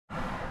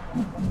I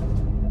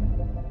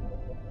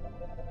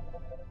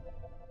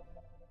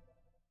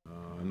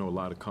know a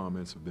lot of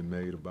comments have been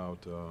made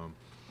about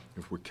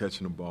if we're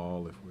catching the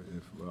ball, if we,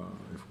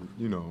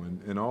 you know,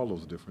 and all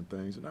those different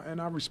things, and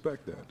I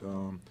respect that.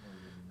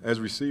 As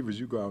receivers,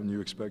 you go out and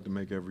you expect to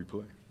make every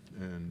play,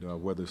 and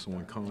whether it's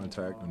on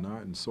contact or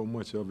not, and so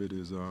much of it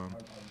is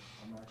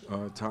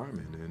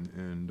timing,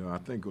 and I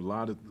think a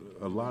lot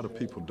of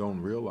people don't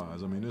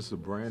realize. I mean, this is a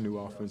brand new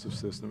offensive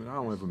system, and I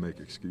don't ever make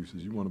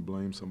excuses. You want to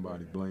blame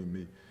somebody, blame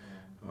me.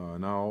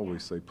 And I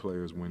always say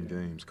players win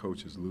games,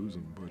 coaches lose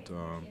them. But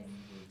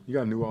you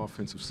got a new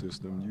offensive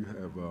system. You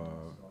have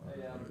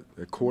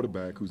a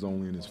quarterback who's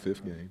only in his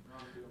 5th game.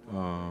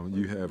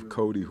 You have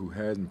Cody, who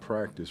hasn't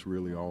practiced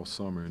really all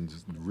summer and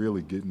just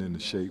really getting into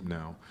shape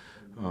now.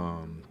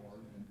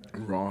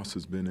 Ross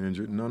has been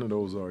injured. None of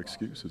those are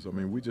excuses. I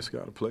mean, we just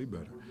got to play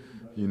better.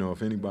 You know,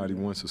 if anybody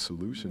wants a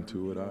solution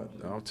to it,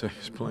 I'll tell you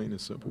it's plain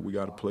and simple. We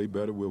got to play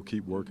better. We'll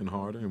keep working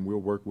harder, and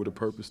we'll work with a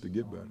purpose to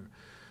get better.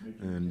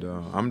 And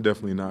I'm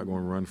definitely not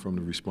going to run from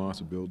the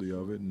responsibility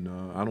of it, and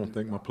I don't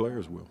think my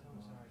players will.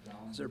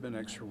 Has there been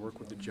extra work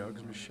with the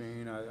jugs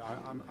machine?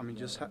 I mean,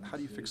 just how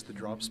do you fix the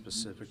drop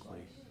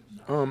specifically?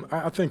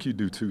 I think you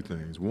do 2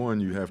 things. One,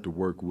 you have to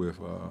work with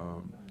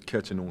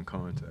catching on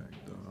contact.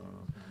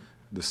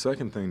 The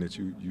second thing that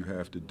you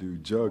have to do,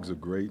 jugs are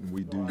great, and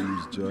we do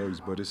use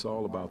jugs, but it's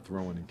all about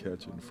throwing and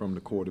catching from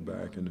the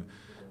quarterback and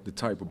the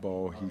type of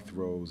ball he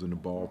throws and the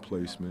ball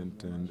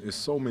placement, and it's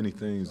so many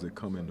things that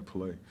come into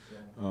play.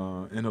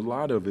 And a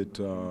lot of it,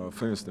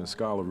 for instance,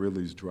 Skylar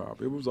Ridley's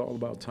drop, it was all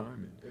about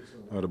timing.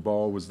 The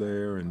ball was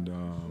there, and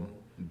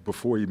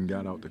before he even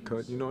got out the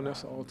cut, you know, and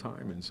that's all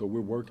timing. So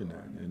we're working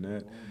that, and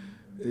that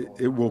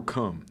it will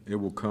come. It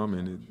will come,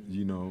 and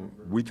you know,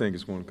 we think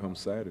it's going to come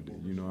Saturday.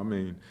 You know, I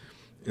mean,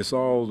 it's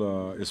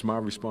all it's my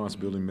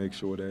responsibility to make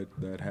sure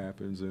that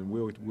happens, and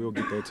we'll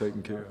get that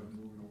taken care of.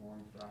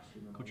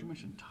 Coach, you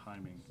mentioned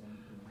timing,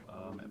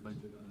 but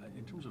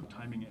in terms of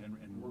timing, and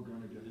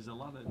is a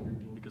lot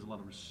of because a lot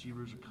of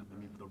receivers are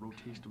coming, the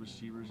rotation of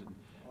receivers, and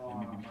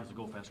maybe because they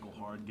go fast, go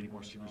hard, getting more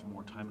receivers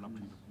more time and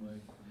opportunity to play.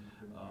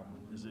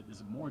 Is it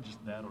more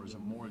just that, or is it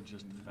more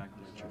just the fact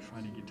that you're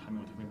trying to get timing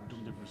with two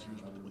different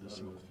receivers with a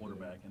single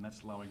quarterback, and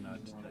that's allowing that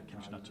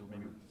chemistry not to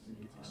maybe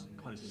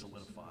quite as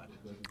solidified?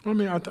 I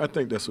mean, I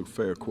think that's a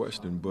fair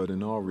question, but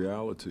in all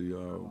reality,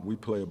 we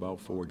play about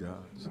 4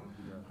 guys.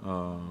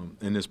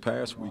 And this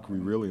past week, we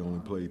really only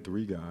played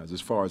 3 guys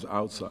as far as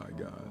outside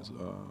guys,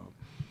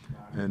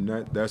 and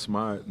that's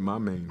my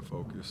main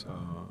focus.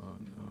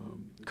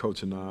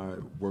 Coach and I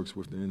works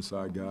with the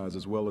inside guys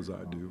as well as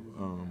I do.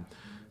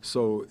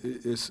 So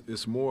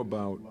it's more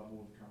about,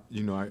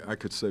 you know, I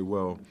could say,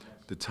 well,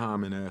 the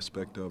timing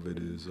aspect of it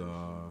is,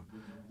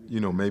 you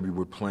know, maybe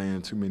we're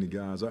playing too many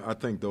guys. I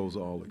think those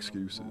are all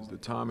excuses. The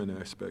timing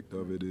aspect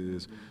of it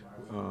is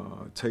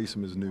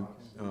Taysom is new,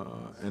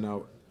 and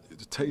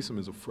Taysom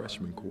is a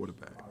freshman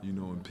quarterback, you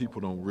know, and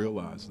people don't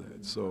realize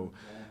that. So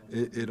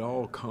it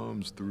all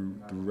comes through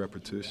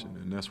repetition,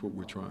 and that's what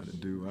we're trying to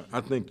do. I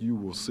think you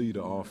will see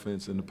the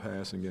offense and the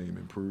passing game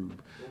improve.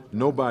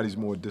 Nobody's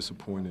more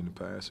disappointed in the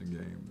passing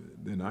game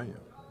than I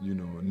am. You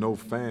know, no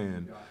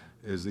fan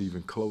is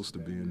even close to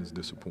being as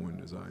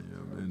disappointed as I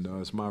am,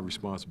 and it's my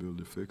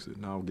responsibility to fix it,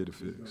 and I'll get it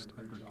fixed.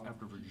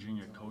 After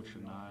Virginia, Coach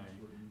and I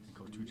and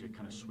Coach Tucci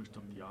kind of switched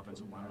up the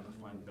offensive line to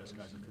find the best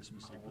guys in fit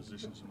specific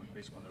positions and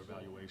based on their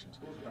evaluations.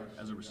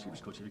 As a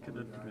receivers coach, have you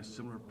taken a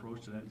similar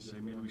approach to that and say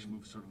maybe we should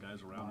move certain guys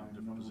around in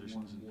different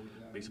positions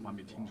and based upon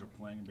how teams are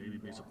playing, maybe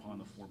based upon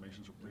the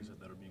formations or plays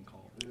that are being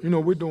called? You know,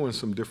 we're doing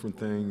some different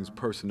things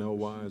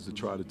personnel-wise to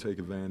try to take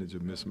advantage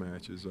of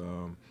mismatches.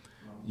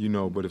 You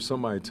know, but if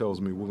somebody tells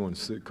me we're going to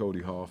sit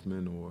Cody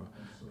Hoffman or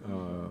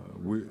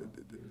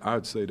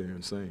I'd say they're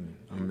insane.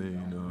 I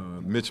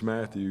mean, Mitch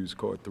Matthews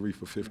caught 3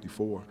 for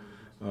 54,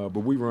 but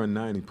we run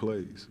 90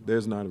 plays.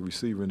 There's not a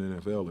receiver in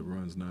the NFL that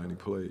runs 90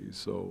 plays.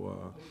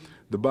 So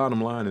the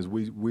bottom line is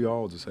we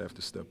all just have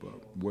to step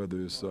up,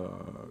 whether it's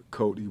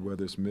Cody,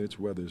 whether it's Mitch,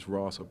 whether it's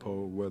Ross or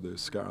Poe, whether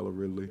it's Skylar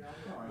Ridley,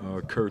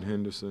 Kurt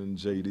Henderson,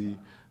 J.D.,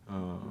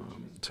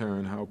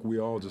 Taryn Houck. We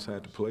all just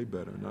had to play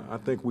better. And I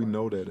think we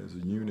know that as a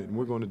unit, and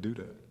we're going to do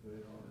that.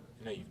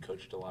 I know you've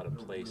coached a lot of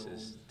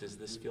places. Does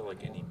this feel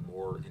like any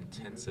more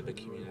intense of a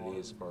community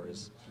as far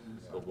as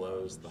the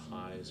lows, the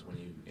highs, when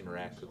you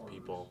interact with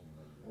people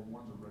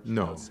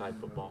outside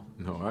football?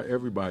 No,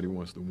 everybody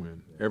wants to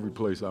win. Every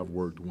place I've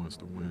worked wants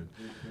to win.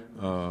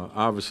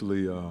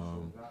 Obviously,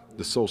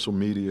 the social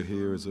media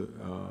here is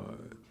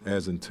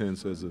as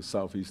intense as a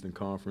Southeastern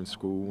Conference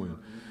school,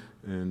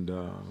 and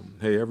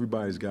hey,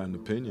 everybody's got an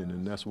opinion,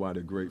 and that's why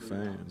they're great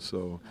fans.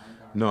 So,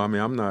 no, I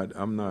mean,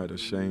 I'm not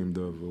ashamed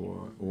of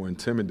or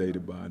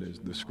intimidated by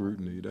the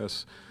scrutiny.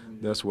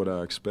 That's what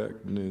I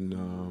expect. And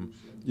then,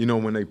 you know,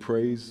 when they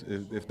praise,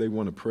 if they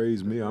want to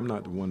praise me, I'm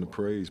not the one to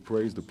praise.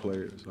 Praise the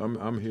players.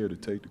 I'm here to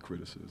take the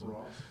criticism.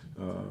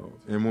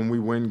 And when we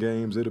win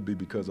games, it'll be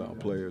because of our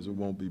players. It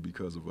won't be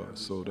because of us.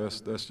 So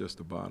that's just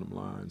the bottom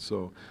line.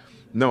 So,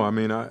 no, I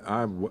mean,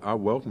 I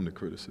welcome the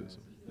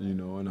criticism. You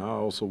know, and I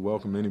also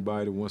welcome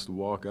anybody that wants to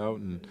walk out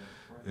and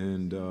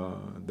and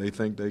they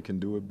think they can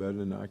do it better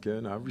than I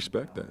can. I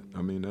respect that.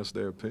 I mean, that's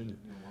their opinion.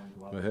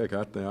 But heck,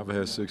 I think I've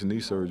had 6 knee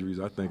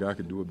surgeries. I think I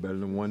could do it better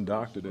than one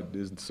doctor that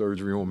did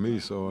surgery on me,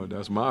 so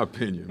that's my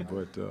opinion.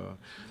 But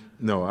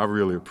no, I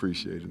really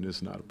appreciate it, and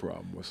it's not a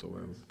problem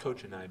whatsoever.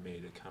 Coach and I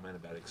made a comment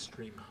about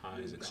extreme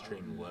highs,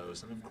 extreme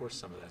lows, and of course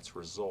some of that's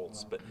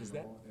results, but has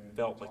that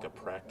felt like a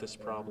practice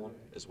problem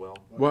as well?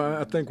 Well,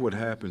 I think what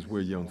happens, we're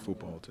a young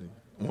football team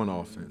on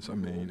offense, I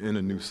mean, in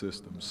a new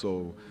system.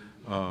 So,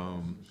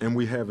 and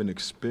we haven't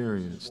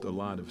experienced a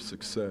lot of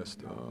success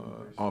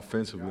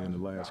offensively in the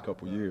last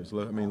couple of years.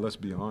 I mean, let's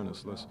be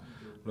honest.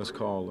 Let's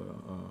call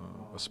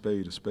a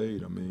spade a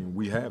spade. I mean,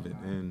 we haven't.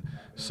 And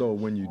so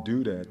when you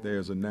do that,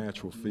 there's a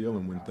natural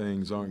feeling when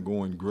things aren't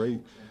going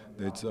great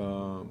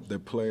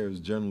that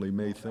players generally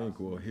may think,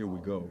 well, here we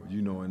go.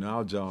 You know, and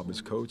our job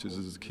as coaches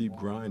is to keep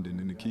grinding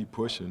and to keep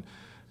pushing.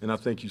 And I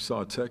think you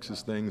saw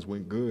Texas, things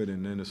went good,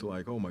 and then it's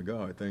like, oh my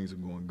God, things are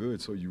going good,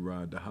 so you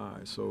ride the high.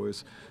 So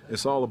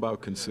it's all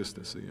about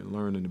consistency and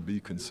learning to be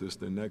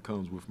consistent. That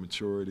comes with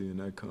maturity, and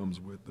that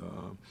comes with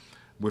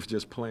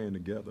just playing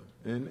together.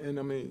 And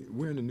I mean,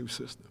 we're in a new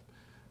system.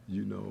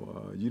 You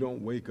know, you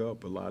don't wake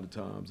up a lot of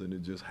times and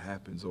it just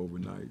happens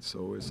overnight.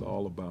 So it's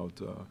all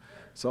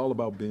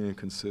about being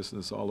consistent.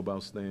 It's all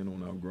about staying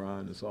on our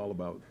grind. It's all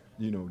about,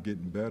 you know,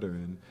 getting better.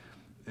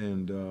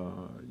 And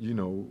you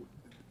know,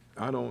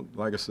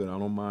 like I said, I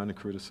don't mind the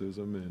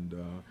criticism,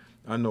 and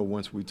I know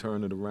once we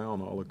turn it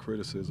around, all the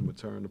criticism will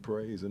turn to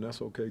praise, and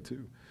that's okay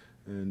too.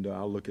 And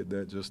I look at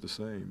that just the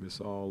same.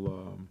 It's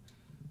all,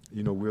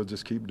 you know, we'll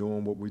just keep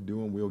doing what we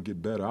do, and we'll get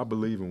better. I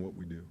believe in what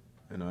we do,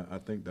 and I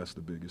think that's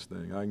the biggest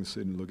thing. I can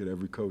sit and look at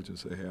every coach and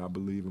say, hey, I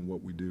believe in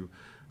what we do.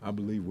 I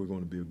believe we're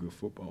going to be a good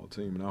football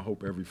team, and I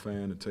hope every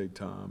fan will take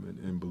time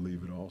and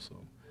believe it also.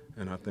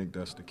 And I think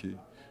that's the key.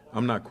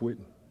 I'm not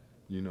quitting.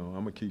 You know,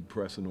 I'm going to keep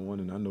pressing on,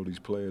 and I know these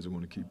players are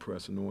going to keep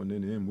pressing on.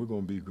 In the end, we're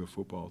going to be a good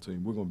football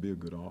team. We're going to be a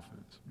good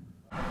offense.